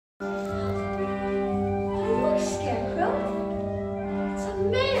Look, Scarecrow. It's a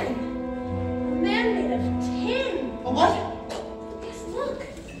man. A man made of tin. A what? Yes, look.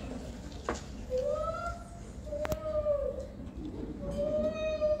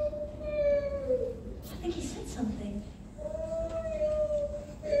 I think he said something.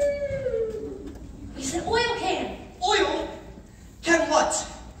 He said oil can. Oil? Can what?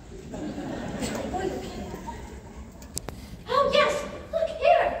 Oil can. Oh, yes. Look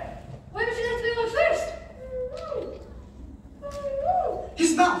here. Where would you like to be one first?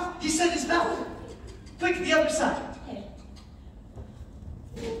 His mouth. He said his mouth. Quick, the other side. Here.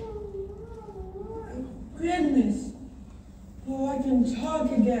 Goodness. Oh, I can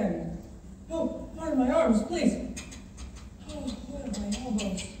talk again. Oh, pardon my arms, please. Oh, where are my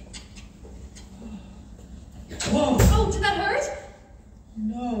elbows? Whoa. Oh, did that hurt?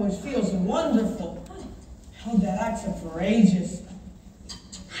 No, it feels wonderful. Held that accent for ages.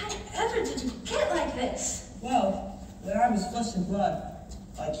 However did you get like this? Well, when I was flesh and blood,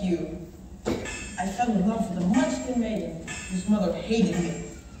 like you, I fell in love with a munchkin maiden whose mother hated me.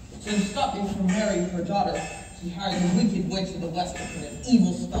 So to stop me from marrying her daughter, she hired a wicked witch of the west to put an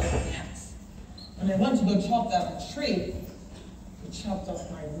evil spell on the axe. When I went to go chop down a tree, he chopped off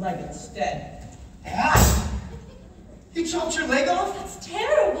my leg instead. Ah! You chopped your leg off? That's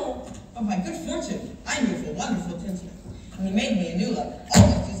terrible. But by good fortune, I knew of a wonderful tinsmith, and he made me a new leg,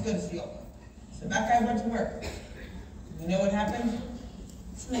 almost as good as the old one. So back I went to work. You know what happened?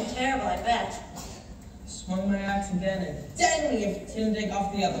 Something terrible, I bet. I swung my axe again, and dang me if it didn't take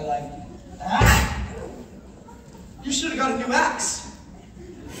off the other leg. Ah! You should have got a new axe.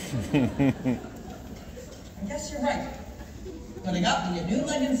 I guess you're right. But I got me a new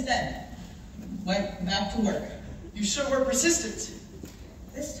leg instead. Went back to work. You sure were persistent.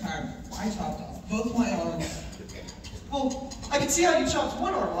 This time, I chopped off both my arms. Well, I can see how you chopped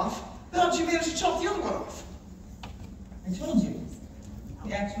one arm off, but how'd you manage to chop the other one off? I told you,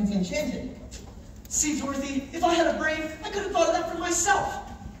 the axe was enchanted. See, Dorothy, if I had a brain, I could have thought of that for myself.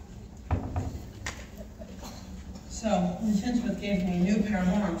 So, the tinsmith gave me a new pair of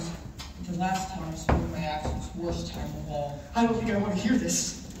arms. But the last time I swung my axe was the worst time of all. I don't think I want to hear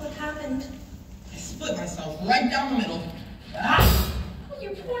this. What happened? I split myself right down the middle. Ah! Oh,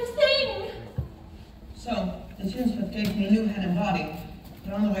 you poor thing. So, the tinsmith gave me a new head and body.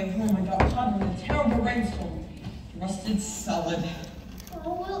 But on the way home, I got caught in a terrible rainstorm. Rusted solid.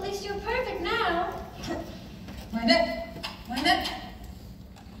 Oh, well, at least you're perfect now. My neck! My neck!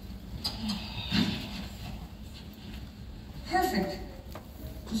 Perfect!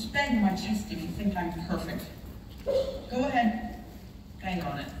 Just bang on my chest if you think I'm perfect. Go ahead. Bang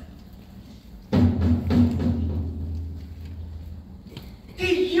on it.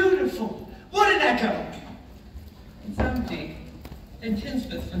 Beautiful! What an echo! It's empty. The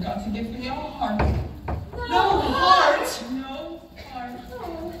tinsmith forgot to give me a heart. No heart! No heart.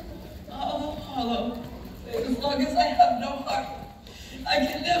 Oh. Oh, hollow. As long as I have no heart, I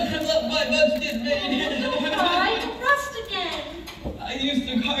can never love my munchkin maiden. Why? Rust again. I used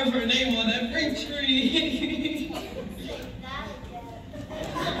to carve her name on every tree. That again.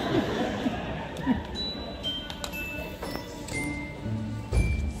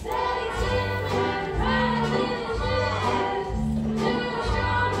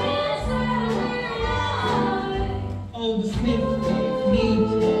 Oh, the smith gave me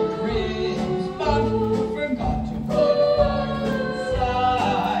 10 ribs, but forgot to put a heart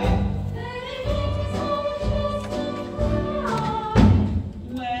inside.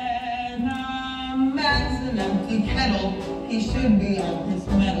 When a man's an empty kettle, he should be on his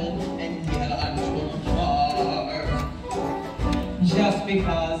mettle, and yet I'm torn apart. Just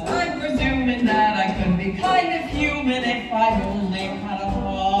because I'm presuming that I could be kind of human if I only had a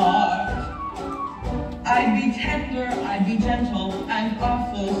heart. I'd be tender, I'd be gentle, and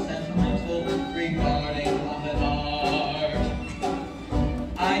awful sentimental regarding love and art.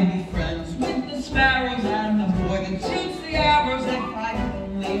 I'd be friends with the sparrows and the boy that shoots the arrows if I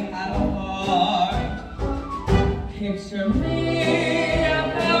only had a heart. Picture me a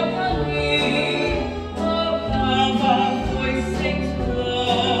balcony above a voice sings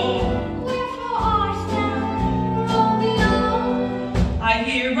low. Wherefore art thou, Romeo? I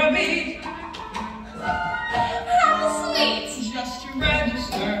hear a beat. How sweet! Just to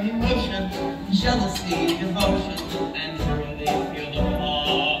register emotion, jealousy, devotion, and truly feel the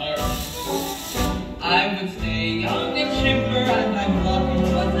heart. I would stay young and chipper, and I'd love you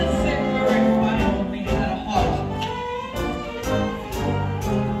with a zipper if I only had a heart.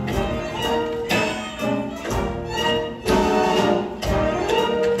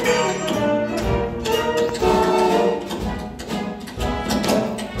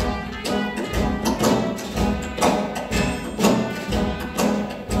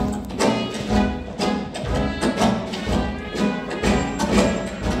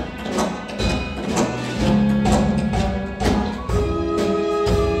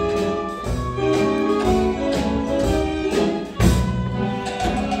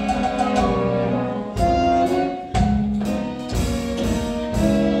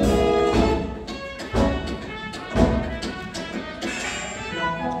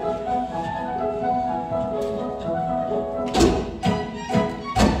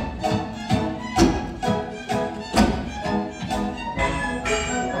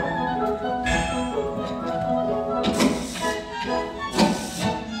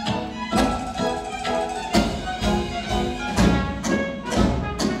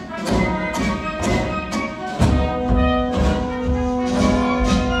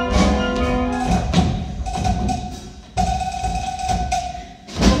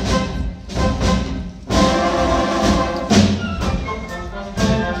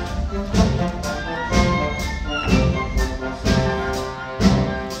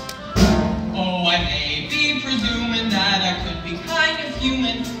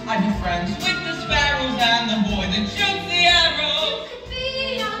 I'd be friends with